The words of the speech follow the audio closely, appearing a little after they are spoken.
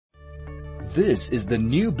This is the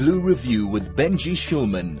New Blue Review with Benji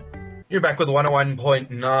Schulman. You're back with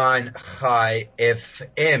 101.9 High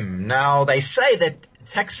FM. Now, they say that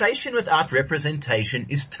taxation without representation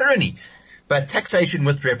is tyranny, but taxation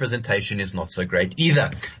with representation is not so great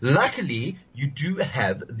either. Luckily, you do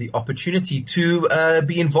have the opportunity to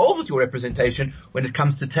be involved with your representation when it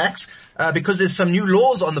comes to tax, because there's some new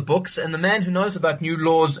laws on the books, and the man who knows about new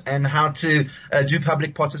laws and how to do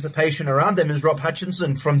public participation around them is Rob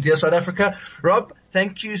Herchinson from Dear South Africa. Rob,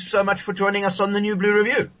 thank you so much for joining us on the New Blue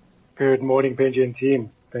Review. Good morning, Benji and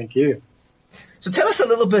team. Thank you. So tell us a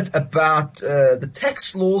little bit about the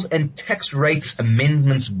Tax Laws and Tax Rates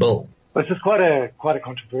Amendments Bill. Well, this is quite a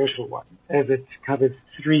controversial one, as it covers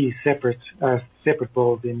three separate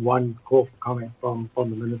bills in one call for comment from the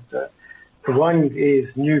minister. The one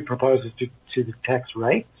is new proposals to the tax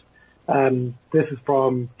rate. This is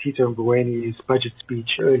from Tito Mbowene's budget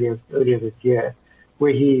speech earlier this year,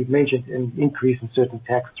 where he mentioned an increase in certain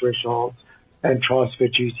tax thresholds and transfer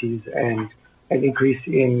duties, and an increase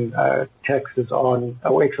in taxes on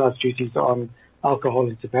or excise duties on alcohol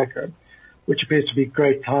and tobacco, which appears to be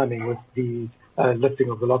great timing with the lifting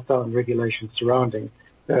of the lockdown regulations surrounding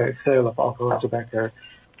the sale of alcohol and tobacco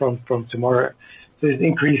from tomorrow. So there's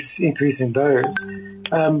increase in those,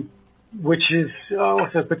 which is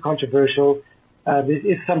also a bit controversial. There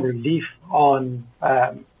is some relief on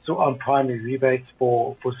primary rebates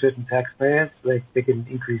for certain taxpayers. They can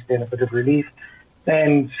increase benefit of relief,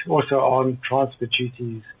 and also on transfer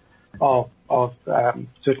duties of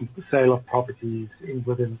certain sale of properties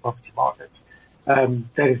within the property market.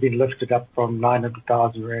 That has been lifted up from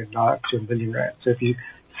 900,000 Rand now up to 1 million Rand. So if you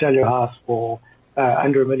sell your house for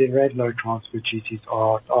under 1 million Rand, no transfer duties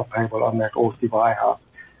are payable on that, or if you buy a house,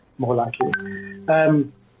 more likely.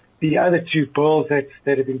 The other two bills that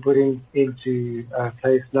have been put into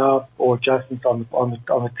place now, or adjustments on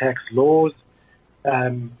the tax laws,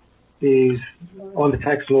 is on the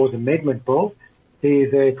tax laws amendment bill.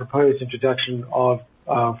 There's a proposed introduction of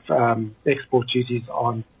export duties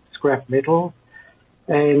on scrap metals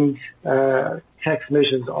and tax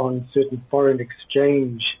measures on certain foreign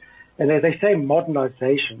exchange. And they say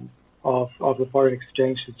modernization of the foreign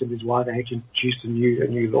exchange system is why they had to introduce a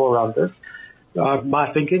new law around this.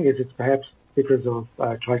 My thinking is it's perhaps because of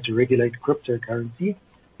trying to regulate cryptocurrency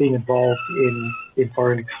being involved in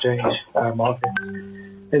foreign exchange markets.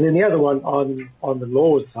 And then the other one on the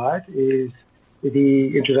laws side is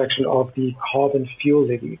the introduction of the carbon fuel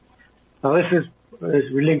levy. Now this is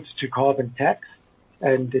linked to carbon tax,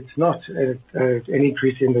 and it's not an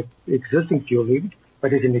increase in the existing fuel levy,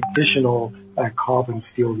 but it's an additional carbon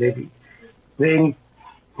fuel levy. Then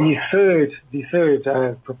the third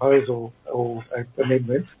proposal or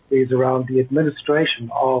amendment is around the administration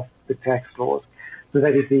of the tax laws. So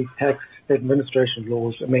that is the Tax Administration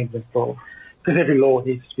Laws Amendment Bill, because every law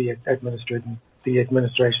needs to be administered, and the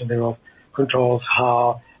administration thereof controls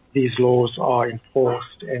how these laws are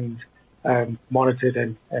enforced and monitored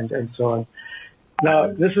and so on. Now,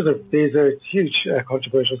 there's a huge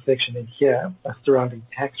controversial section in here surrounding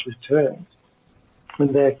tax returns,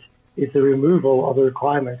 and that is the removal of the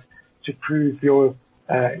requirement to prove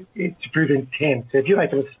intent. So if you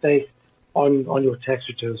make a mistake on your tax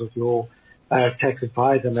returns, or if your tax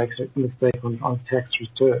advisor makes a mistake on tax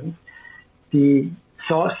returns, the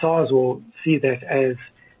SARS will see that as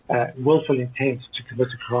willful intent to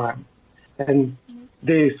commit a crime. And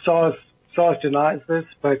the SARS denies this,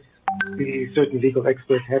 but the certain legal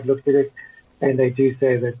experts have looked at it, and they do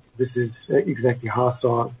say that this is exactly how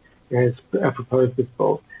SARS has proposed this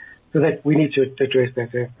bill, so that we need to address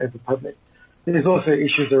that as a public. There's also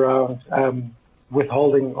issues around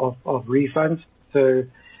withholding of refunds. So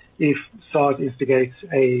if SARS instigates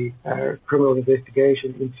a criminal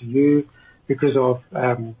investigation into you because of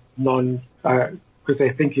because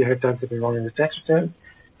they think you have done something wrong in the tax return,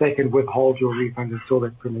 they can withhold your refund until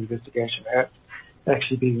that criminal investigation has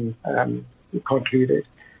actually been concluded.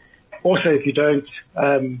 Also, if you don't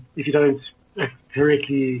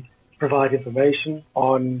correctly provide information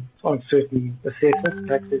on certain assessments,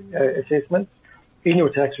 tax assessments in your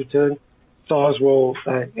tax return, SARS will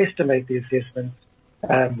estimate the assessments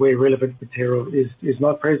where relevant material is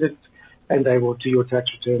not present, and they will do your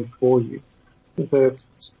tax return for you. So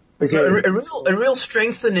a real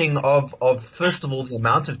strengthening of first of all the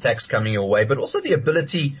amount of tax coming your way, but also the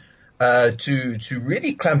ability to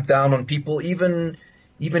really clamp down on people, even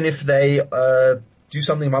if they do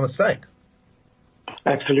something by mistake.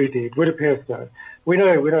 Absolutely, it would appear so. We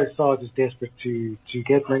know SARS is desperate to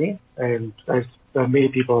get money, and as many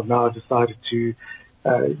people have now decided to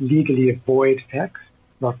legally avoid tax,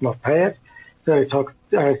 not pay it. So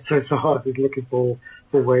SARS is looking for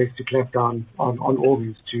for ways to clamp down on all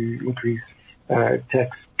these to increase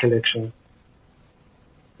tax collection.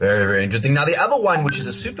 Very, very interesting. Now, the other one, which is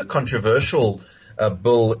a super controversial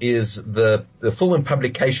bill, is the Film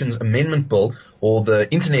Publications Amendment Bill, or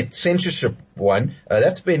the Internet Censorship one.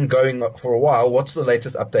 That's been going for a while. What's the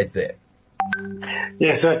latest update there?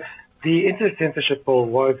 Yeah, so the Internet Censorship Bill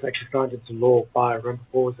was actually signed into law by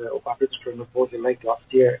Ramaphosa, or by President Ramaphosa late last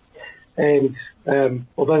year. And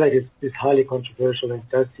although that is highly controversial and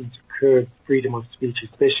does seem to curb freedom of speech,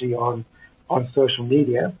 especially on social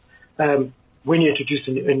media, when you introduce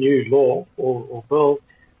a new law or bill,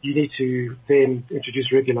 you need to then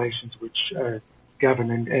introduce regulations which govern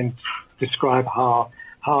and describe how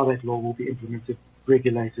that law will be implemented,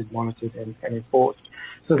 regulated, monitored, and enforced.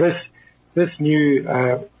 So this new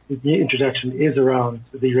introduction is around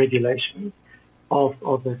the regulation of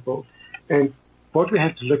that bill. And what we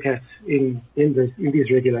have to look at in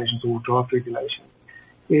these regulations, or draft regulations,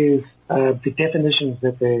 is the definitions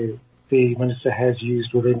that the minister has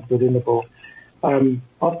used within the bill.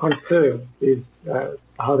 Of concern is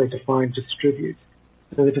how they define distribute.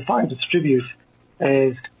 So they define distribute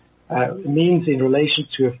as means in relation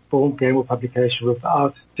to a film, game, or publication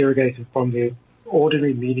without derogating from the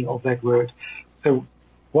ordinary meaning of that word. So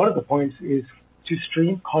one of the points is to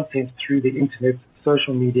stream content through the internet,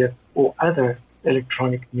 social media, or other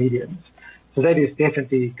electronic mediums. So that is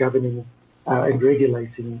definitely governing and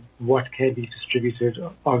regulating what can be distributed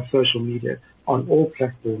on social media, on all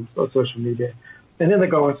platforms of social media. And then they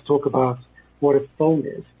go on to talk about what a film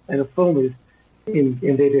is. And a film is, in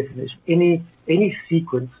their definition, any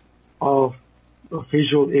sequence of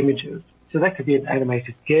visual images. So that could be an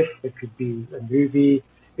animated GIF, it could be a movie,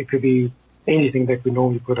 it could be anything that we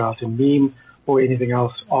normally put out, a meme, or anything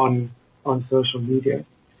else on social media.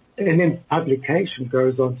 And then publication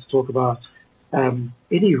goes on to talk about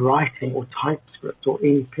any writing or typescript or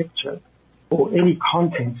any picture or any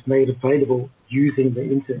content made available using the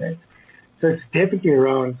internet. So it's definitely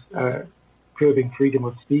around curbing freedom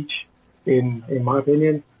of speech, in my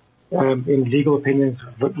opinion. In legal opinions,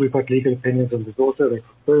 we've got legal opinions on this also, they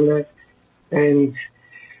confirm that. And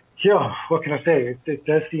yeah, what can I say? It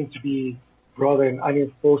does seem to be rather an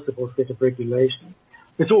unenforceable set of regulations.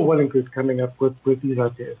 It's all well and good coming up with these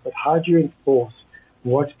ideas, but how do you enforce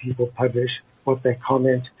what people publish, what they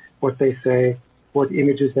comment, what they say, what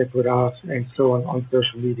images they put out, and so on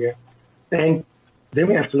social media? And then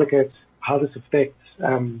we have to look at how this affects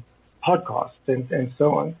podcasts and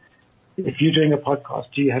so on. If you're doing a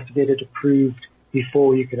podcast, do you have to get it approved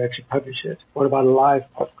before you can actually publish it? What about live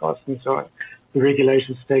podcasts and so on? The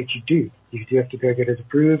regulations state you do. You do have to go get it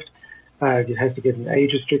approved. You have to get an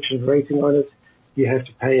age restriction rating on it. You have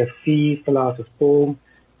to pay a fee, fill out a form,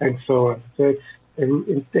 and so on. So it's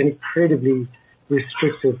an incredibly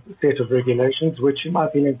restrictive set of regulations, which in my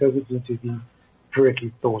opinion doesn't seem to be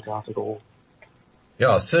correctly thought out at all.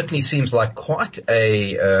 Yeah, it certainly seems like quite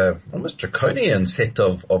a almost draconian set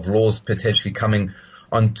of laws potentially coming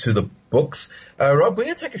onto the books. Rob, we're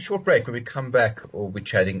going to take a short break. When we come back, we'll be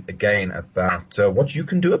chatting again about what you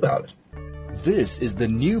can do about it. This is the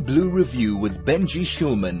New Blue Review with Benji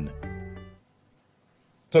Schulman.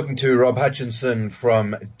 Talking to Rob Herchinson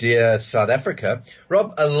from Dear South Africa.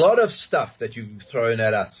 Rob, a lot of stuff that you've thrown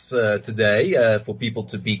at us today for people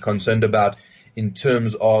to be concerned about in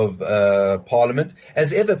terms of Parliament.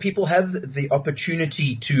 As ever, people have the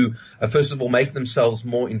opportunity to, first of all, make themselves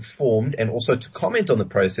more informed and also to comment on the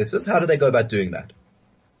processes. How do they go about doing that?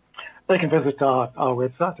 They can visit our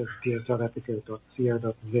website at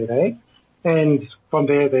dearsouthafrica.co.za, and from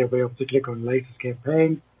there they'll be able to click on latest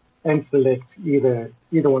campaign and select either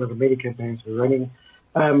one of the many campaigns we're running.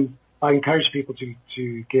 I encourage people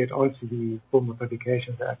to get onto the Film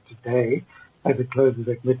Publications app today, as it closes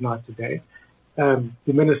at midnight today. The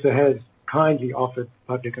Minister has kindly offered the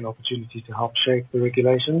public an opportunity to help shape the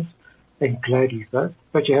regulations, and gladly so,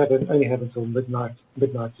 but you only have until midnight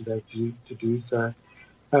today to do so.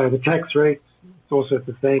 The tax rate is also at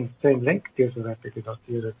the same link,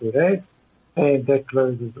 dearsouthafrica.co.za, and that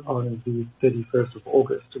closes on the 31st of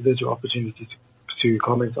August. So there's your opportunity to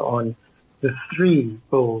comment on the 3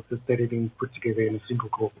 bills that have been put together in a single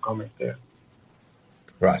call for comment there.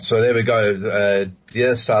 Right, so there we go.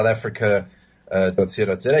 Dear South Africa,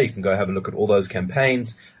 .co.za. You can go have a look at all those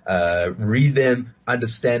campaigns, read them,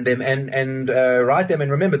 understand them, and write them.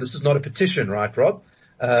 And remember, this is not a petition, right, Rob?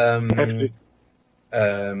 Absolutely.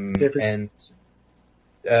 And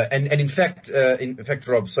in fact,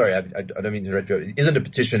 Rob, sorry, I don't mean to interrupt you. It isn't a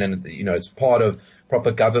petition, and it's part of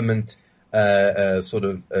proper government sort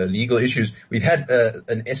of legal issues. We've had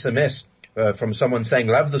an SMS from someone saying,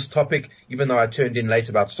 love this topic, even though I turned in late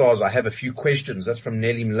about SARS. I have a few questions. That's from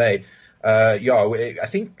Nelly Malay. I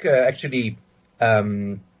think, actually,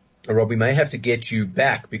 Rob, we may have to get you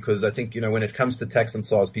back because I think, when it comes to tax and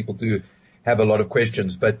SARS, people do have a lot of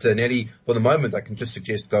questions. But, Nelly, for the moment, I can just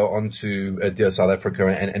suggest go on to Dear South Africa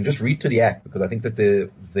and just read to the act because I think that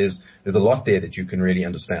there's a lot there that you can really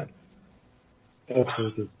understand.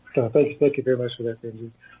 Absolutely. Thank you very much for that,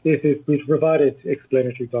 Benji. We've provided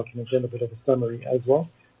explanatory documents and a bit of a summary as well,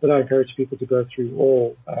 but I encourage people to go through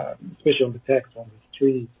all, especially on the tax one,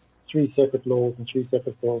 there's three separate laws and three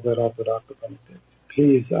separate bills that are put out for comment.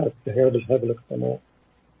 Please, the Herald, have a look at them all.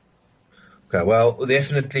 Okay, well,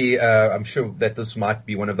 definitely, I'm sure that this might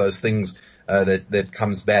be one of those things that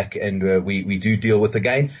comes back and we do deal with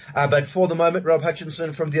again. But for the moment, Rob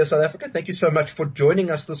Herchinson from Dear South Africa, thank you so much for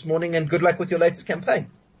joining us this morning and good luck with your latest campaign.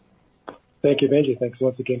 Thank you, Benji. Thanks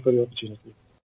once again for the opportunity.